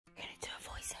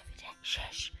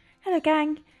Shush. Hello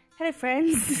gang. Hello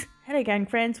friends. Hello gang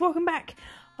friends. Welcome back.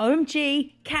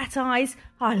 OMG, cat eyes.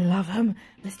 I love them.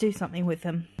 Let's do something with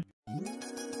them.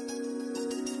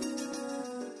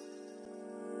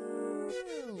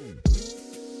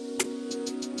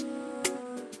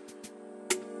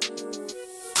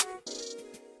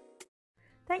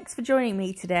 Thanks for joining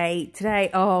me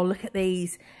today. Oh, look at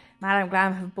these. Madame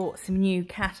Glam have bought some new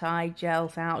cat eye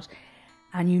gels out.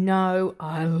 And you know,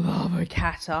 I love a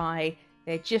cat eye.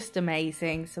 They're just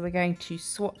amazing. So we're going to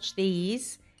swatch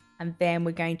these and then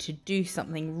we're going to do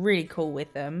something really cool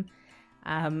with them.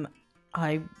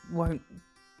 I won't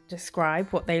describe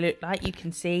what they look like, you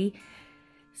can see.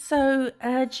 So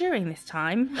during this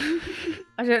time,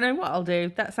 I don't know what I'll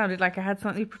do. That sounded like I had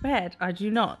something prepared. I do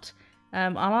not.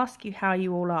 I'll ask you how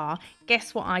you all are.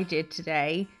 Guess what I did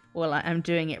today? Well, I'm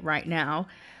doing it right now.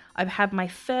 I've had my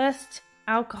first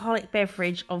alcoholic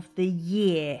beverage of the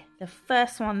year, the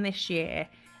first one this year.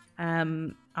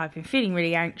 I've been feeling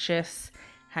really anxious,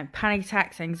 had panic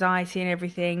attacks, anxiety and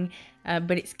everything,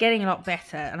 but it's getting a lot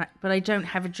better. But I don't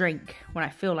have a drink when I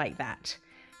feel like that.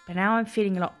 But now I'm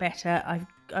feeling a lot better.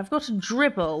 I've got a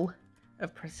dribble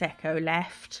of Prosecco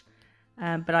left,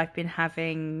 but I've been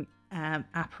having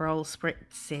Aperol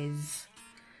spritzes,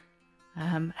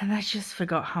 and I just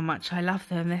forgot how much I love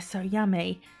them. They're so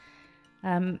yummy.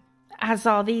 As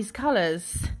are these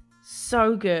colours.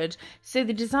 So good. So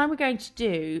the design we're going to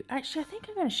do, actually I think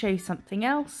I'm going to show you something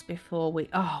else before we,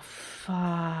 oh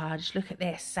fudge, look at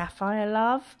this, Sapphire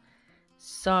Love.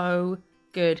 So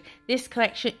good. This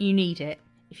collection, you need it.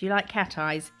 If you like cat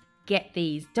eyes, get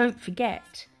these. Don't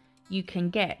forget, you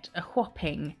can get a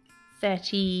whopping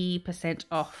 30%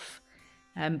 off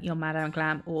your Madame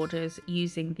Glam orders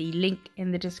using the link in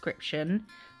the description.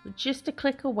 Just a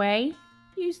click away.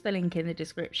 Use the link in the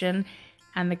description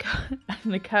and the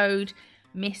code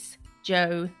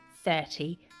MISSJO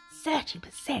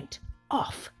 30%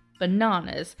 off.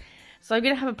 Bananas. So I'm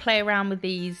going to have a play around with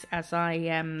these as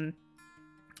I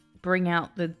bring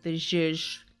out the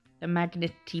zhuzh, the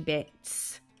magnety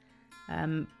bits,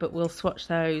 but we'll swatch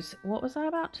those. What was I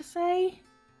about to say?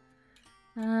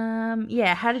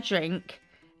 Yeah, had a drink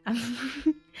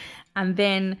and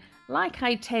then, like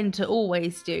I tend to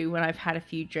always do when I've had a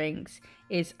few drinks,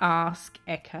 is ask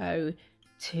Echo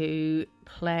to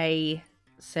play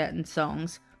certain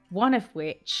songs. One of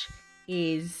which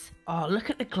is, oh, look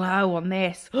at the glow on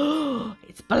this. Oh,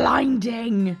 it's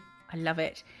blinding. I love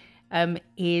it.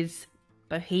 Is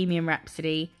Bohemian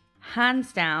Rhapsody.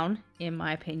 Hands down, in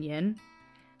my opinion,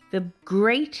 the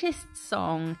greatest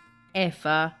song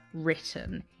ever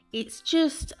written. It's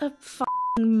just a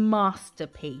fucking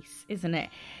masterpiece, isn't it?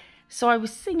 So I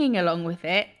was singing along with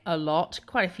it a lot,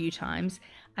 quite a few times,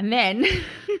 and then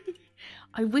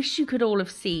I wish you could all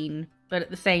have seen, but at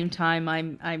the same time,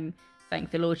 I'm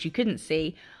thank the Lord you couldn't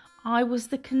see. I was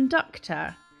the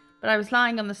conductor, but I was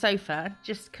lying on the sofa,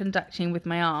 just conducting with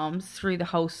my arms through the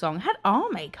whole song. I had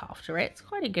arm ache after it. It's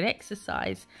quite a good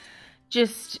exercise.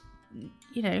 Just,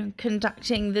 you know,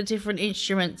 conducting the different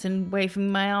instruments and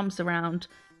waving my arms around.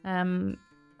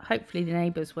 Hopefully the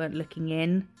neighbours weren't looking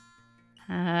in.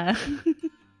 No,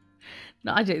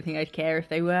 I don't think I'd care if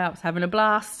they were. I was having a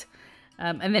blast.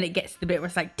 And then it gets to the bit where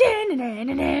it's like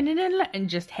and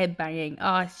just headbanging.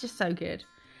 Oh, it's just so good.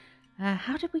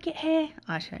 How did we get here?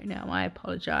 I don't know. I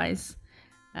apologise.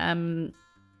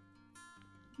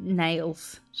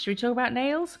 Nails. Should we talk about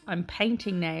nails? I'm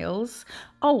painting nails.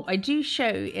 Oh, I do show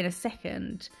in a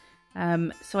second.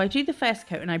 So I do the first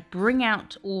coat and I bring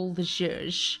out all the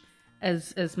zhuzh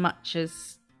as much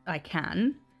as I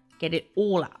can. Get it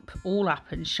all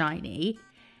up and shiny.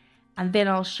 And then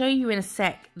I'll show you in a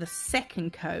sec the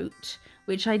second coat,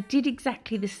 which I did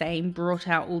exactly the same, brought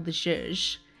out all the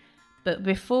zhuzh. But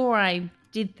before I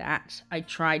did that, I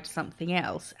tried something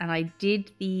else. And I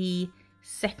did the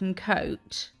second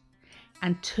coat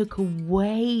and took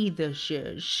away the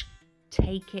zhuzh.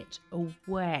 Take it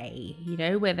away. You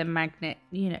know, where the magnet,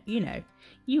 you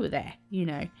were there, you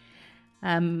know.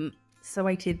 So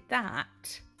I did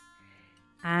that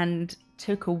and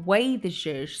took away the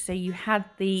zhuzh, so you had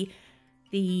the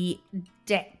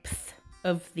depth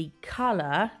of the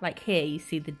colour, like here you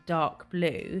see the dark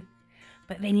blue,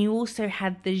 but then you also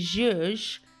had the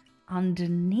zhuzh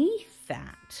underneath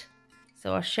that.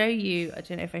 So I'll show you, I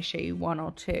don't know if I show you one or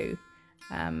two,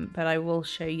 but I will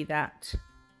show you that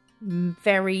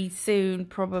very soon,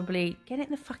 probably. Get it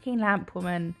in the fucking lamp,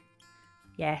 woman.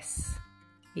 Yes,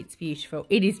 it's beautiful.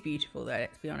 It is beautiful though,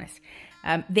 let's be honest.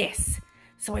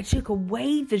 So I took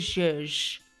away the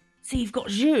zhuzh. So you've got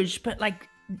zhuzh, but like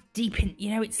deep in, you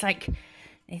know, it's like,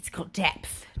 it's got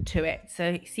depth to it.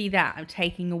 So see that? I'm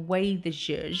taking away the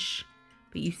zhuzh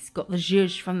but you've got the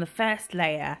zhuzh from the first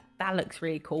layer. That looks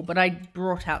really cool, but I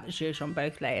brought out the zhuzh on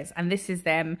both layers, and this is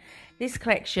them. This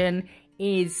collection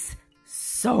is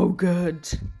so good.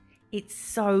 It's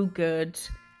so good,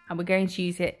 and we're going to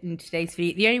use it in today's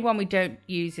video. The only one we don't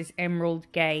use is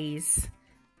Emerald Gaze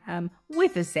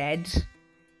with a Z.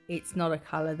 It's not a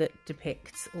colour that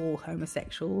depicts all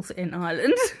homosexuals in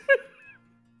Ireland.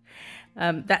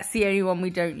 That's the only one we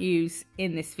don't use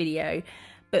in this video.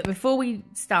 But before we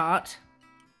start,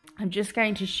 I'm just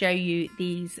going to show you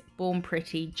these Born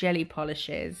Pretty jelly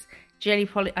polishes.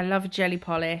 I love a jelly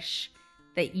polish.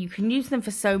 That you can use them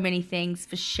for so many things,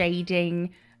 for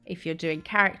shading, if you're doing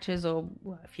characters, or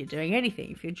well, if you're doing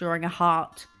anything. If you're drawing a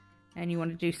heart and you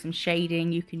want to do some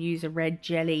shading, you can use a red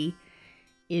jelly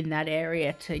in that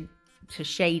area to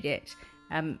shade it.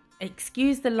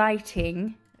 Excuse the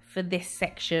lighting for this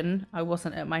section. I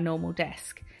wasn't at my normal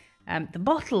desk. The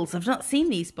bottles, I've not seen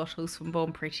these bottles from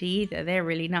Born Pretty either. They're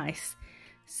really nice.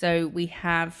 So we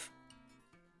have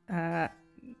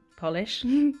polish.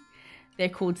 They're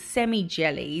called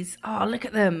semi-jellies. Oh, look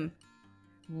at them.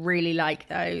 Really like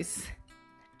those.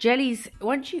 Jellies,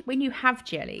 when you have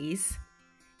jellies,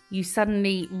 you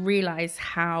suddenly realise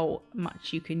how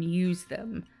much you can use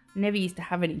them. I never used to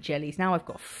have any jellies. Now I've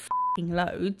got f***ing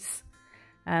loads.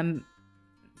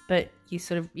 But you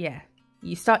sort of, yeah.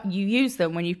 You use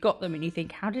them when you've got them and you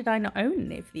think, how did I not own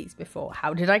any of these before?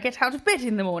 How did I get out of bed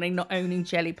in the morning not owning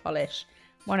jelly polish?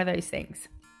 One of those things.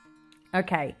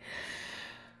 Okay.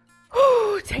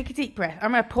 Ooh, take a deep breath.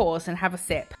 I'm going to pause and have a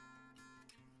sip.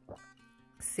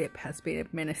 Sip has been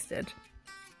administered.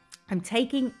 I'm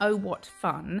taking Oh What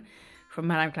Fun from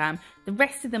Madame Glam. The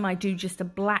rest of them I do just a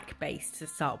black base to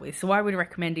start with. So I would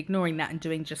recommend ignoring that and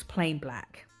doing just plain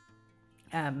black.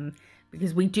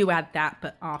 Because we do add that,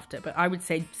 but after. But I would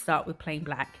say start with plain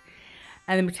black.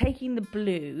 And then we're taking the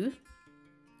blue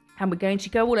and we're going to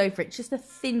go all over it. Just a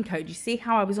thin coat. You see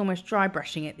how I was almost dry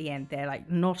brushing at the end there? Like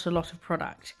not a lot of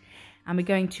product. And we're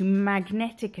going to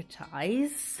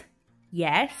magneticatize.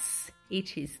 Yes,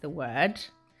 it is the word.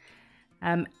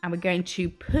 And we're going to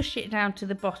push it down to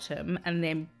the bottom and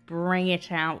then bring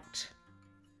it out.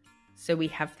 So we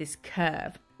have this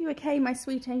curve. You okay, my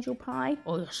sweet angel pie?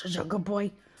 Oh, you're such a good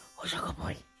boy. Oh, such a good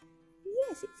boy.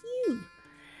 Yes, it's you.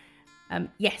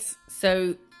 Yes,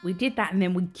 so we did that and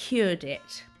then we cured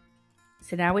it.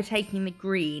 So now we're taking the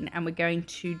green and we're going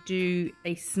to do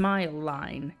a smile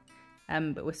line.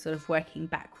 But we're sort of working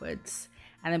backwards.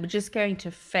 And then we're just going to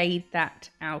fade that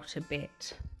out a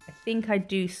bit. I think I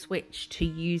do switch to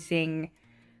using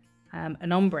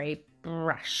an ombre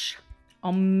brush.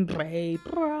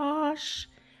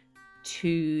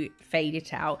 To fade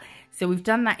it out. So we've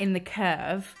done that in the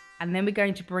curve. And then we're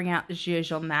going to bring out the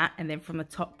zhuzh on that. And then from the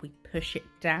top we push it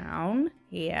down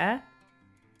here.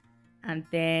 And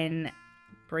then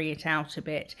bring it out a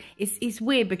bit. It's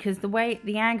weird because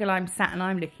the angle I'm sat and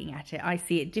I'm looking at it, I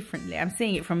see it differently. I'm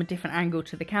seeing it from a different angle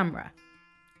to the camera.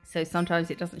 So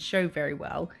sometimes it doesn't show very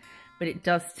well, but it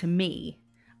does to me.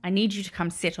 I need you to come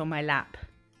sit on my lap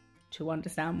to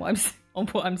understand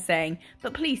what I'm saying,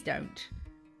 but please don't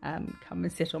come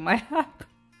and sit on my lap.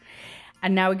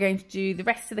 And now we're going to do the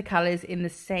rest of the colours in the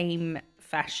same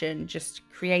fashion, just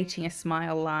creating a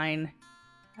smile line.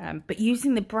 But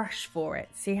using the brush for it.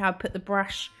 See how I put the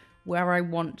brush where I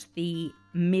want the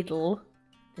middle,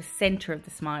 the centre of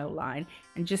the smile line,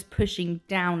 and just pushing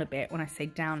down a bit. When I say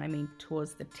down, I mean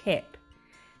towards the tip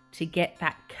to get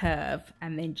that curve,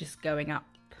 and then just going up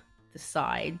the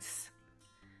sides.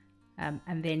 And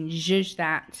then zhuzh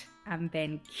that and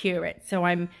then cure it. So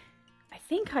I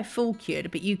think I full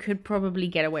cured, but you could probably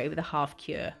get away with a half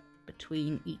cure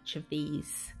between each of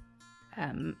these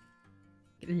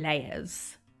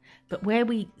layers. But where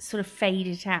we sort of fade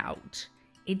it out,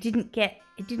 it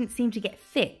didn't seem to get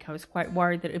thick. I was quite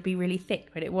worried that it would be really thick,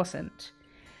 but it wasn't.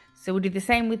 So we'll do the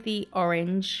same with the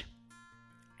orange.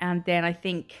 And then I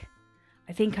think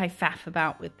I faff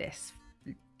about with this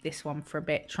one for a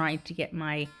bit, trying to get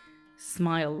my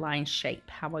smile line shape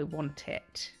how I want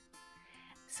it.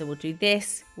 So we'll do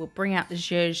this, we'll bring out the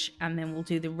zhuzh, and then we'll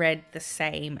do the red the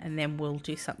same, and then we'll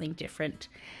do something different.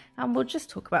 And we'll just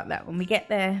talk about that when we get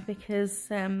there,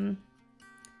 because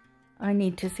I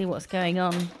need to see what's going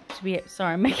on.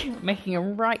 Sorry, I'm making a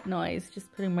right noise,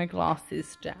 just putting my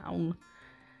glasses down.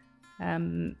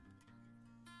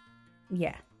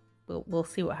 Yeah, we'll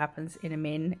see what happens in a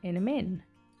min.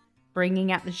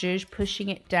 Bringing out the zhuzh, pushing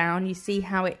it down. You see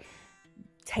how it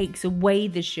takes away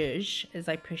the zhuzh as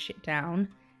I push it down,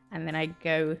 and then I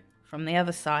go from the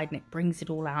other side and it brings it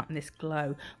all out in this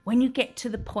glow. When you get to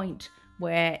the point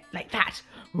where, like that,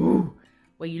 ooh,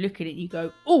 where you look at it and you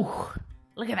go, ooh,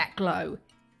 look at that glow.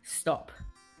 stop.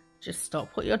 Just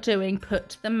stop what you're doing.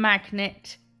 Put the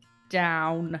magnet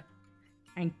down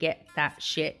and get that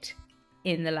shit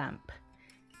in the lamp.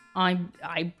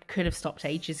 I could have stopped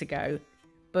ages ago,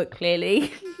 but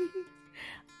clearly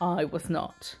I was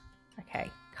not. Okay,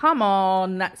 come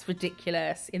on, that's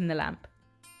ridiculous. In the lamp.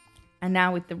 And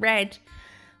now with the red,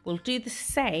 we'll do the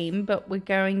same, but we're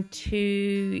going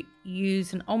to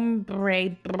use an ombre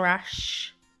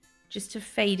brush just to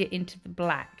fade it into the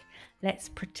black. Let's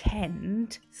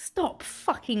pretend... Stop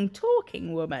fucking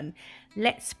talking, woman.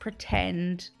 Let's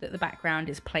pretend that the background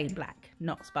is plain black,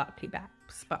 not sparkly black.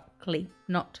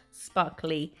 Not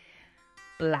sparkly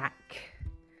black.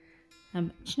 Do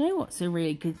you know what's a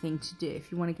really good thing to do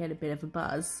if you want to get a bit of a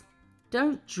buzz?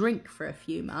 Don't drink for a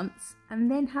few months and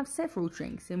then have several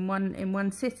drinks in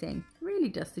one sitting. It really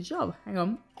does the job. Hang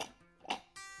on.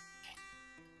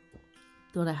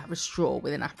 Gotta have a straw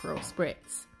with an Aperol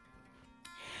Spritz.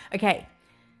 Okay.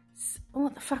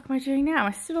 What the fuck am I doing now?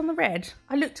 I'm still on the red.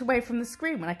 I looked away from the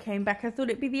screen when I came back. I thought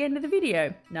it'd be the end of the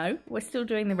video. No, we're still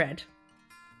doing the red.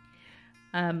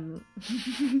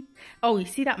 Oh, you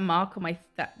see that mark on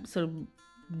that sort of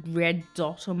red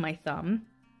dot on my thumb?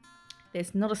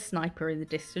 There's not a sniper in the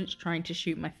distance trying to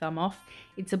shoot my thumb off.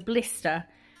 It's a blister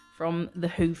from the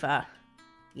Hoover.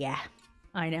 Yeah,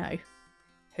 I know.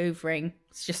 Hoovering.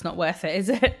 It's just not worth it, is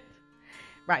it?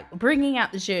 Right, we're bringing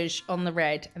out the zhuzh on the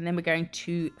red, and then we're going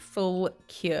to full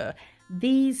cure.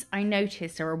 These, I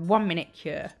noticed, are a 1 minute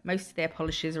cure. Most of their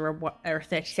polishes are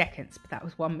 30 seconds, but that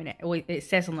was 1 minute. It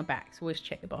says on the back, so always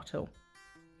check the bottle.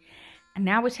 And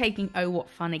now we're taking Oh What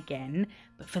Fun again,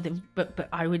 but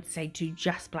I would say do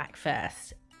just black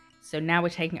first. So now we're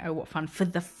taking Oh What Fun for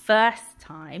the first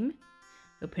time.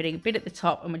 We're putting a bit at the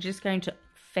top, and we're just going to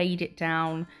fade it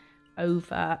down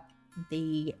over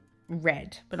the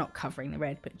red, but not covering the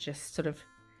red, but just sort of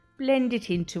blend it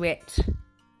into it.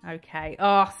 Okay.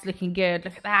 Oh, it's looking good.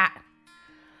 Look at that.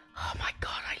 Oh my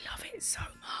god, I love it so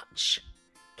much.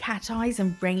 Cat eyes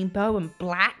and rainbow and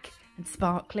black and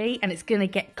sparkly, and it's gonna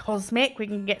get cosmic. We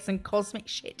can get some cosmic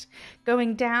shit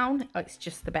going down. Oh, it's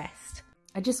just the best.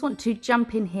 I just want to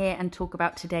jump in here and talk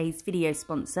about today's video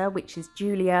sponsor, which is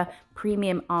Jeulia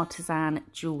Premium Artisan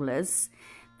Jewelers.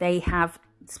 They have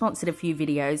sponsored a few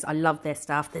videos. I love their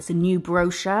stuff. There's a new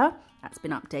brochure that's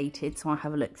been updated, so I'll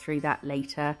have a look through that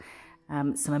later.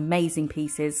 Some amazing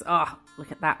pieces. Oh,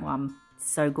 look at that one.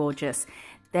 So gorgeous.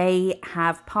 They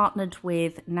have partnered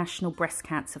with National Breast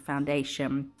Cancer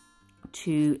Foundation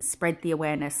to spread the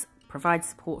awareness, provide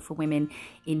support for women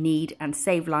in need, and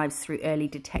save lives through early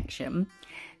detection.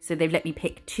 So they've let me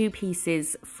pick 2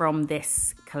 pieces from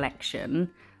this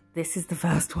collection. This is the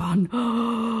first one.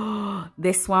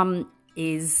 This one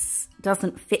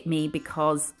doesn't fit me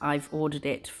because I've ordered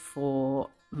it for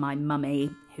my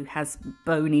mummy, who has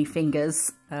bony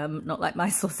fingers, not like my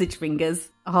sausage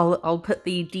fingers. I'll put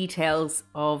the details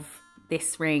of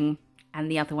this ring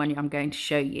and the other one I'm going to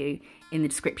show you in the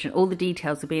description. All the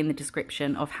details will be in the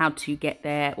description of how to get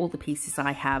there, all the pieces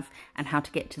I have, and how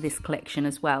to get to this collection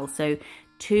as well. So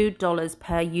 $2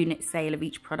 per unit sale of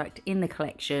each product in the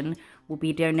collection will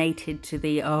be donated to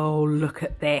the... Oh, look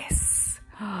at this.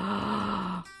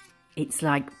 It's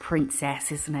like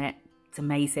princess, isn't it? It's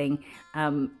amazing.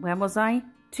 Where was I?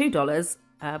 $2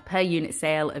 per unit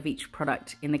sale of each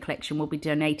product in the collection will be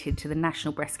donated to the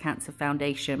National Breast Cancer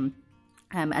Foundation.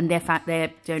 And their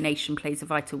donation plays a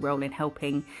vital role in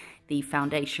helping the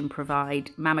foundation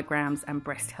provide mammograms and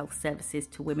breast health services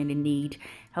to women in need,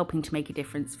 helping to make a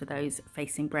difference for those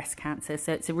facing breast cancer.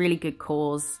 So it's a really good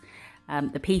cause.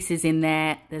 The pieces in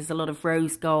there's a lot of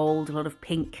rose gold, a lot of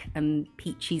pink and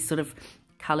peachy sort of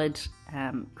coloured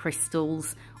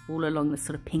crystals all along the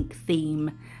sort of pink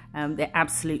theme. They're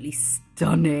absolutely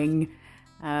stunning.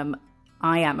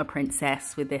 I am a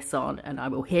princess with this on, and I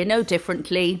will hear no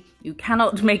differently. You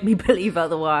cannot make me believe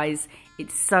otherwise.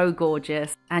 It's so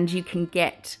gorgeous. And you can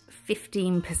get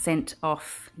 15%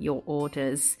 off your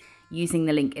orders using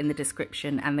the link in the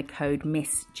description and the code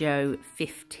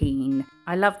MISSJO15.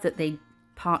 I love that they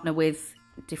partner with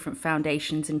different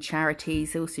foundations and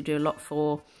charities. They also do a lot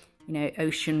for, you know,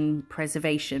 ocean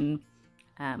preservation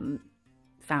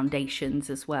foundations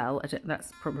as well.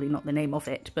 That's probably not the name of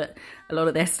it, but a lot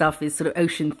of their stuff is sort of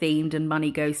ocean themed, and money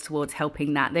goes towards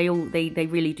helping that. They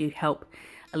really do help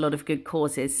a lot of good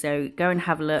causes. So go and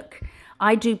have a look.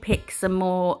 I do pick some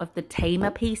more of the tamer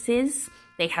pieces.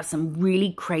 They have some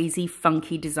really crazy,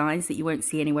 funky designs that you won't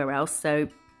see anywhere else. So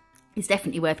it's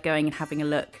definitely worth going and having a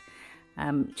look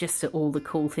just at all the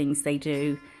cool things they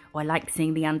do. Oh, I like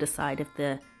seeing the underside of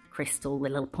the crystal, the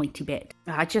little pointy bit.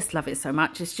 I just love it so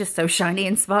much. It's just so shiny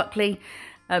and sparkly.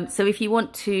 So if you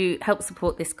want to help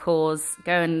support this cause,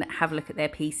 go and have a look at their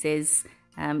pieces.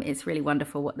 It's really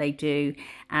wonderful what they do.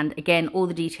 And again, all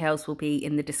the details will be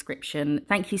in the description.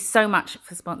 Thank you so much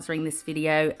for sponsoring this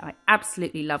video. I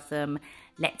absolutely love them.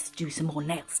 Let's do some more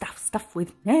nail stuff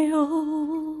with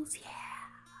nails. Yeah.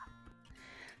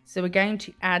 So we're going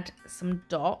to add some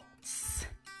dots,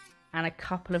 and a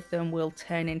couple of them will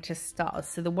turn into stars.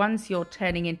 So the ones you're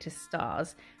turning into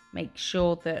stars, make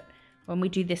sure that when we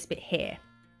do this bit here,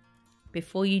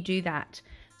 before you do that,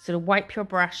 sort of wipe your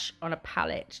brush on a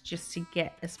palette just to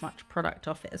get as much product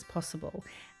off it as possible.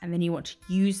 And then you want to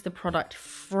use the product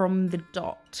from the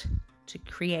dot to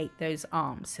create those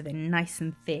arms so they're nice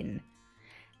and thin.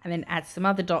 And then add some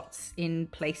other dots in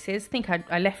places. I think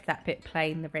I left that bit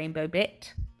plain, the rainbow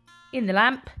bit, in the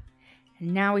lamp.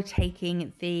 And now we're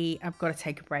taking the... I've got to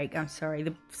take a break. I'm sorry.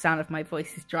 The sound of my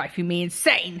voice is driving me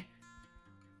insane.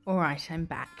 All right, I'm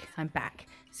back.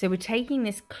 So we're taking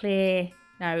this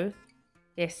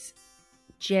this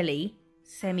jelly,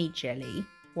 semi-jelly,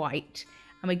 white,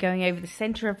 and we're going over the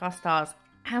centre of our stars,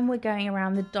 and we're going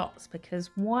around the dots,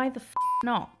 because why the f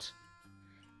not?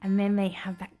 And then they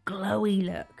have that glowy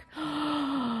look.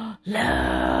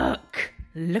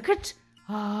 Look at...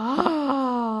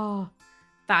 I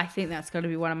think that's got to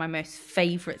be one of my most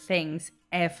favourite things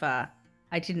ever.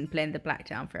 I didn't blend the black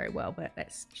down very well, but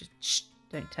let's just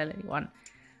don't tell anyone.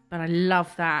 But I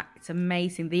love that. It's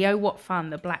amazing. The Oh What Fun,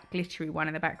 the black glittery one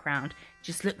in the background,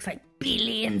 just looks like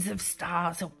billions of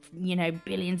stars, or, you know,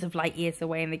 billions of light years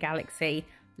away in the galaxy.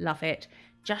 Love it.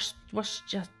 Just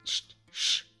watched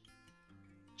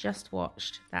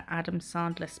that Adam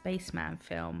Sandler Spaceman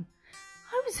film.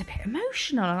 I was a bit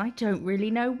emotional, and I don't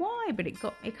really know why, but it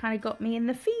kind of got me in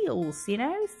the feels, you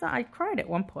know. So I cried at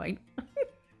one point.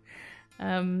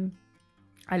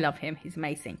 I love him. He's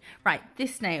amazing. Right,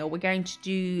 this nail, we're going to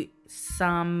do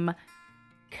some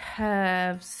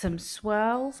curves, some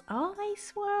swirls. Are they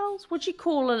swirls? What do you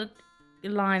call a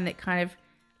line that kind of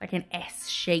like an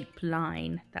S-shaped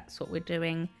line? That's what we're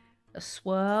doing. A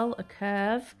swirl, a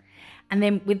curve. And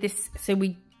then with this, so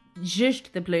we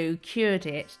zhuzhed the blue, cured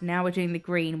it. Now we're doing the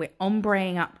green. We're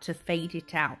ombreing up to fade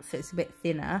it out so it's a bit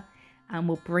thinner. And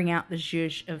we'll bring out the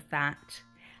zhuzh of that.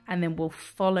 And then we'll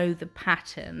follow the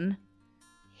pattern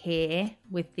here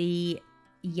with the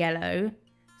yellow.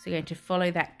 So we're going to follow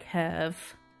that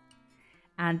curve.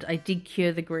 And I did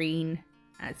cure the green.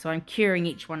 So I'm curing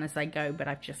each one as I go, but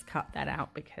I've just cut that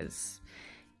out because,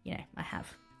 you know, I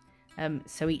have.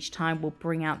 So each time we'll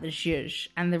bring out the zhuzh.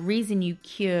 And the reason you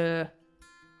cure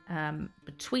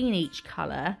between each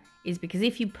colour is because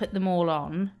if you put them all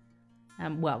on,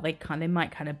 well, they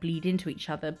might kind of bleed into each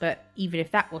other, but even if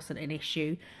that wasn't an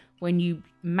issue, when you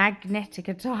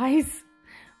magneticatize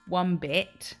one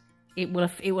bit, it will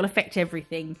affect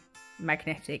everything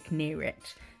magnetic near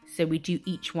it. So we do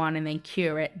each one and then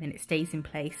cure it, and then it stays in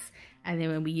place. And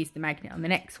then when we use the magnet on the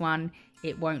next one,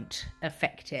 it won't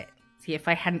affect it. See, if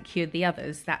I hadn't cured the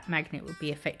others, that magnet would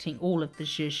be affecting all of the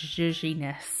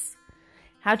zhuzhiness.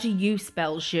 How do you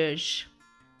spell zhuzh?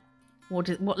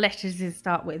 What letters does it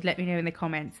start with? Let me know in the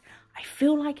comments. I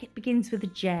feel like it begins with a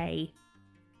J.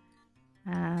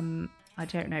 I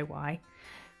don't know why.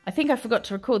 I think I forgot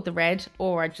to record the red,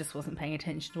 or I just wasn't paying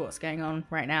attention to what's going on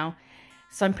right now.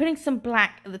 So I'm putting some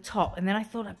black at the top, and then I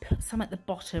thought I'd put some at the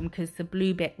bottom because the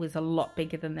blue bit was a lot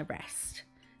bigger than the rest.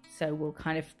 So we'll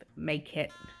kind of make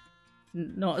it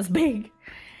not as big.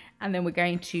 And then we're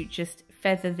going to just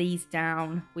feather these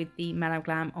down with the Madame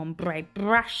Glam ombre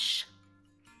brush.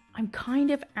 I'm kind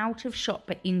of out of shot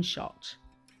but in shot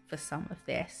for some of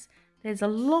this. There's a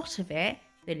lot of it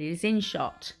that is in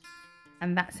shot,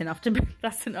 and that's enough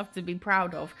to be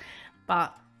proud of.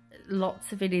 But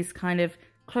lots of it is kind of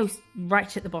close,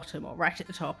 right at the bottom or right at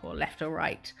the top or left or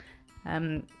right.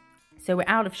 So we're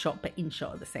out of shot but in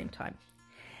shot at the same time.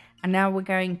 And now we're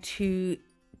going to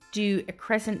do a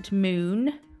crescent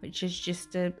moon, which is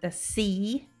just a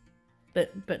C,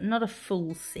 but not a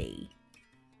full C.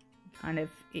 Kind of,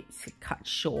 it's cut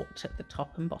short at the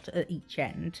top and bottom at each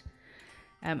end.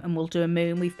 And we'll do a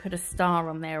moon. We've put a star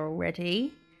on there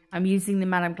already. I'm using the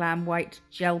Madame Glam white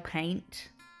gel paint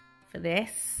for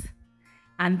this.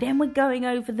 And then we're going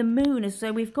over the moon.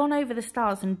 So we've gone over the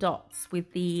stars and dots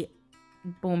with the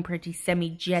Born Pretty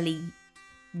semi-jelly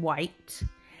white.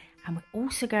 And we're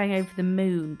also going over the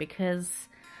moon because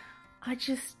I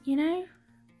just, you know,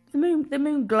 the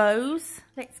moon glows.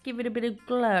 Let's give it a bit of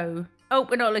glow. Oh,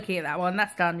 we're not looking at that one.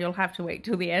 That's done. You'll have to wait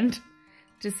till the end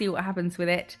to see what happens with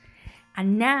it.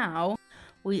 And now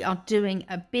we are doing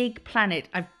a big planet.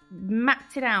 I've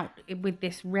mapped it out with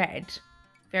this red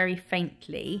very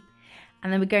faintly.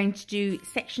 And then we're going to do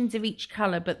sections of each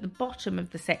colour, but the bottom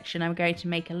of the section I'm going to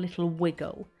make a little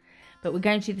wiggle. But we're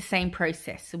going to do the same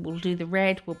process. So we'll do the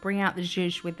red, we'll bring out the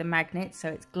zhuzh with the magnet so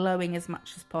it's glowing as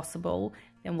much as possible.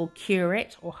 Then we'll cure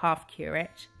it or half cure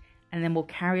it. And then we'll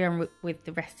carry on with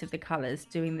the rest of the colours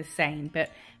doing the same, but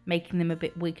making them a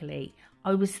bit wiggly.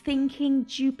 I was thinking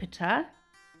Jupiter,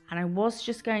 and I was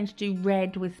just going to do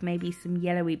red with maybe some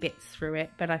yellowy bits through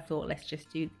it, but I thought let's just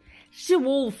do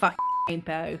all fucking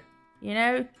rainbow, you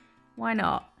know? Why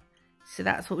not? So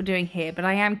that's what we're doing here, but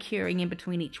I am curing in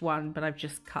between each one, but I've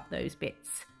just cut those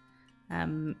bits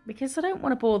because I don't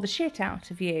want to bore the shit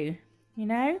out of you, you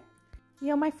know?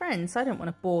 You're my friends, I don't want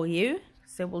to bore you,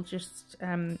 so we'll just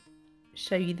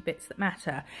show you the bits that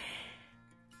matter.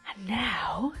 And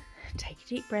now, take a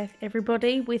deep breath,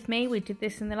 everybody with me. We did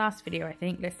this in the last video, I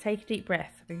think. Let's take a deep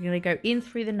breath. We're going to go in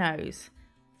through the nose.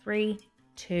 3,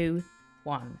 2,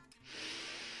 1.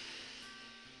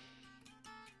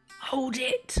 Hold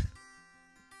it.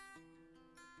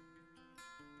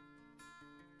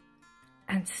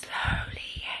 And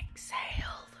slowly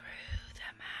exhale through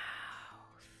the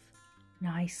mouth.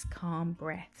 Nice, calm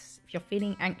breaths. If you're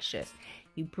feeling anxious,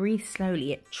 you breathe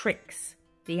slowly. It tricks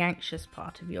the anxious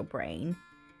part of your brain.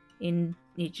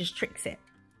 It just tricks it.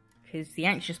 Because the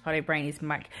anxious part of your brain is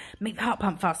like, make the heart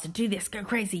pump faster, do this, go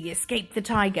crazy, escape the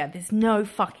tiger. There's no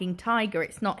fucking tiger.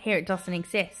 It's not here. It doesn't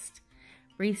exist.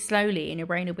 Breathe slowly and your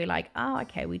brain will be like, oh,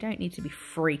 okay, we don't need to be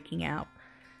freaking out.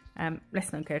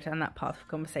 Let's not go down that path of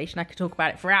conversation. I could talk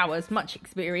about it for hours, much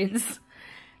experience.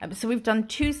 So we've done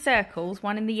 2 circles,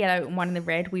 one in the yellow and one in the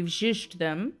red. We've zhuzhed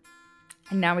them.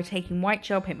 And now we're taking white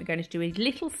gel paint. We're going to do a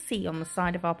little C on the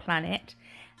side of our planet.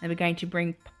 And we're going to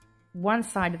bring one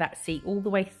side of that C all the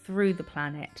way through the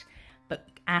planet, but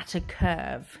at a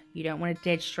curve. You don't want a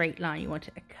dead straight line. You want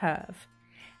a curve.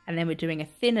 And then we're doing a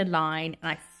thinner line.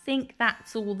 And I think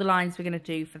that's all the lines we're going to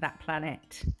do for that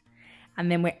planet. And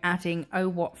then we're adding Oh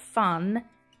What Fun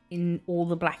in all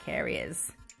the black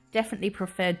areas. Definitely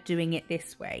preferred doing it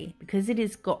this way because it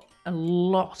has got a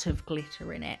lot of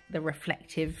glitter in it, the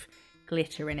reflective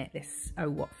glitter in it, this Oh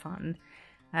What Fun.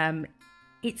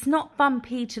 It's not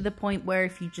bumpy to the point where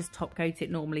if you just top coat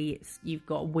it normally you've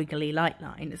got a wiggly light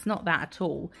line. It's not that at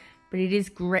all, but it is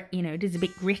great, you know, it is a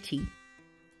bit gritty.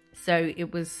 So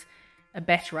it was a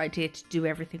better idea to do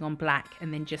everything on black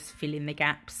and then just fill in the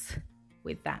gaps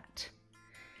with that.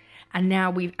 And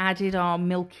now we've added our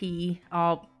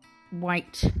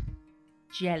white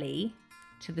jelly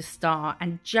to the star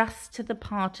and just to the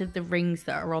part of the rings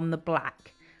that are on the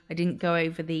black. I didn't go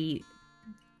over the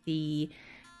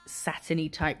satiny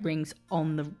type rings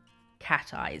on the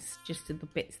cat eyes, just to the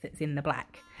bits that's in the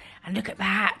black. And look at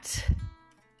that.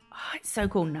 Oh, it's so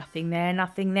cool. Nothing there,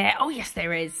 nothing there. Oh, yes,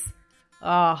 there is.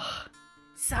 Oh,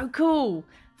 so cool.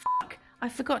 Fuck, I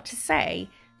forgot to say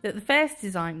that the first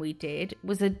design we did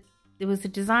was a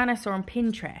design I saw on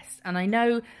Pinterest, and I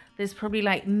know there's probably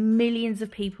like millions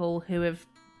of people who have,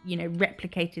 you know,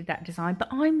 replicated that design, but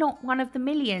I'm not one of the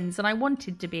millions, and I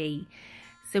wanted to be.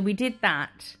 So we did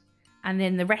that, and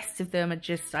then the rest of them are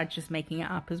just making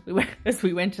it up as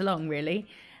we went along, really,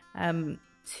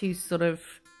 to sort of,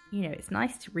 you know, it's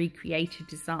nice to recreate a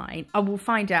design. I will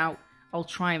find out. I'll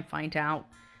try and find out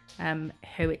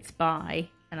who it's by,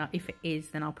 and if it is,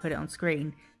 then I'll put it on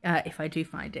screen if I do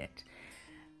find it.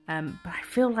 But I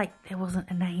feel like there wasn't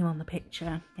a name on the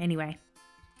picture. Anyway.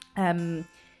 But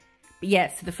yeah,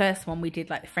 so the first one we did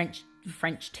like the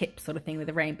French tip sort of thing with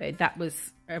the rainbow. That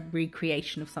was a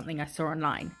recreation of something I saw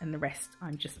online. And the rest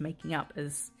I'm just making up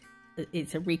as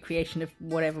it's a recreation of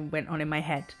whatever went on in my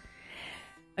head.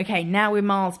 Okay, now we're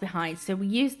miles behind. So we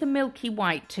used the milky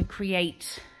white to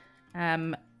create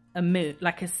a moon,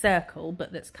 like a circle,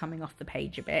 but that's coming off the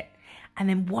page a bit. And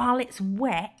then while it's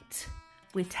wet,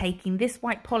 we're taking this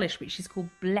white polish, which is called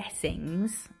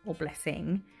Blessings, or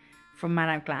Blessing, from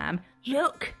Madame Glam.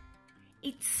 Look,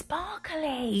 it's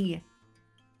sparkly.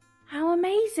 How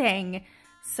amazing.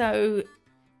 So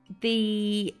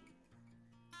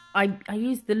I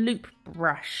used the loop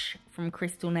brush from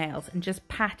Crystal Nails and just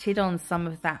patted on some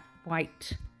of that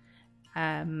white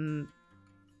Madame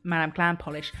Glam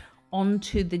polish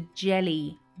onto the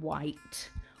jelly white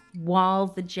while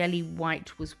the jelly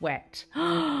white was wet.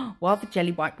 While the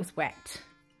jelly white was wet.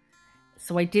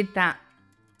 So I did that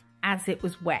as it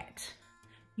was wet.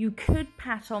 You could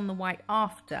pat on the white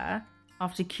after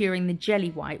curing the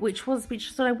jelly white, which was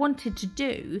what I wanted to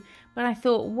do, but I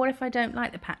thought, what if I don't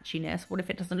like the patchiness? What if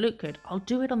it doesn't look good? I'll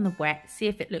do it on the wet, see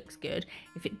if it looks good.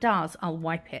 If it does, I'll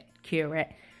wipe it, cure it,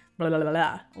 blah, blah, blah,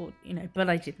 blah, or, you know, but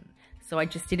I didn't. So I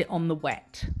just did it on the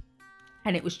wet.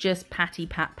 And it was just patty,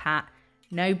 pat, pat.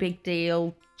 No big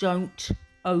deal. Don't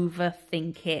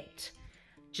overthink it.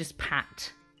 Just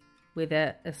pat with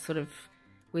a sort of,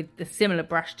 with the similar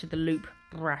brush to the loop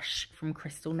brush from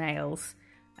Crystal Nails.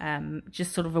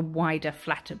 Just sort of a wider,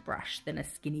 flatter brush than a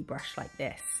skinny brush like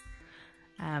this.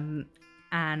 And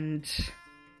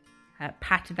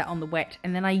patted that on the wet.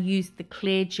 And then I used the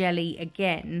clear jelly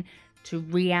again to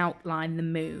re-outline the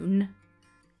moon,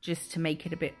 just to make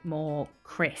it a bit more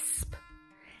crisp.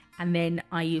 And then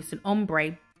I used an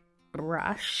ombre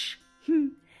brush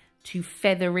to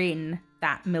feather in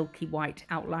that milky white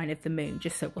outline of the moon,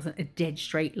 just so it wasn't a dead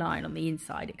straight line on the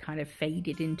inside. It kind of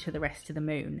faded into the rest of the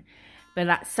moon. But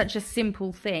that's such a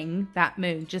simple thing, that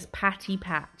moon, just patty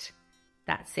pat.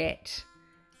 That's it.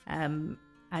 And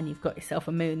you've got yourself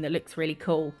a moon that looks really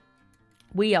cool.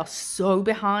 We are so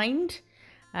behind.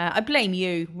 I blame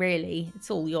you, really.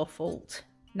 It's all your fault.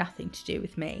 Nothing to do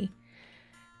with me.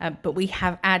 But we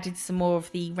have added some more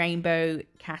of the rainbow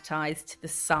cat eyes to the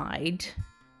side.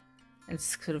 And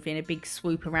sort of in a big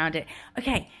swoop around it.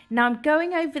 Okay, now I'm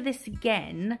going over this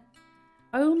again.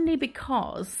 Only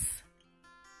because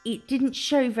it didn't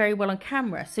show very well on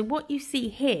camera. So what you see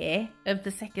here of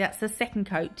the second, that's the second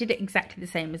coat, did it exactly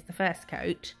the same as the first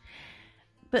coat.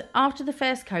 But after the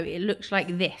first coat, it looked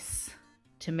like this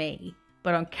to me.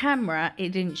 But on camera, it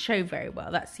didn't show very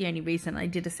well. That's the only reason I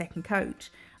did a second coat.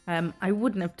 I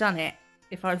wouldn't have done it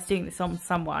if I was doing this on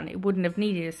someone. It wouldn't have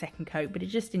needed a second coat, but it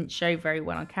just didn't show very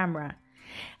well on camera.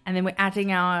 And then we're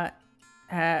adding our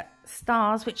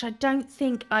stars, which I don't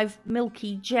think I've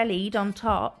milky jellied on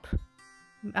top.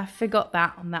 I forgot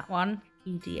that on that one.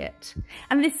 Idiot.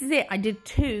 And this is it. I did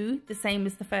two, the same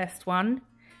as the first one.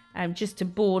 Just to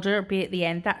border a bit at the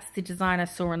end. That's the design I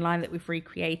saw online that we've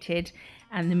recreated.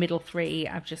 And the middle three,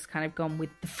 I've just kind of gone with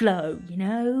the flow, you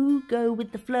know? Go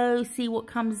with the flow, see what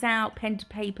comes out, pen to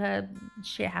paper,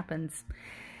 shit happens.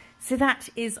 So that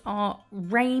is our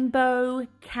Rainbow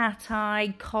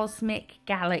Cateye Cosmic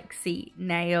Galaxy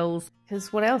nails.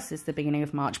 Because what else is the beginning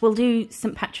of March? We'll do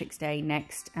St. Patrick's Day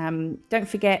next. Don't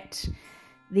forget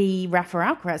the Rafa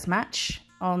Alcaraz match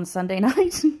on Sunday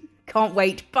night. Can't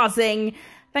wait, buzzing.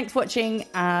 Thanks for watching.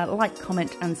 Like,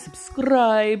 comment and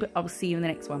subscribe. I'll see you in the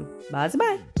next one.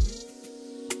 Bye-bye.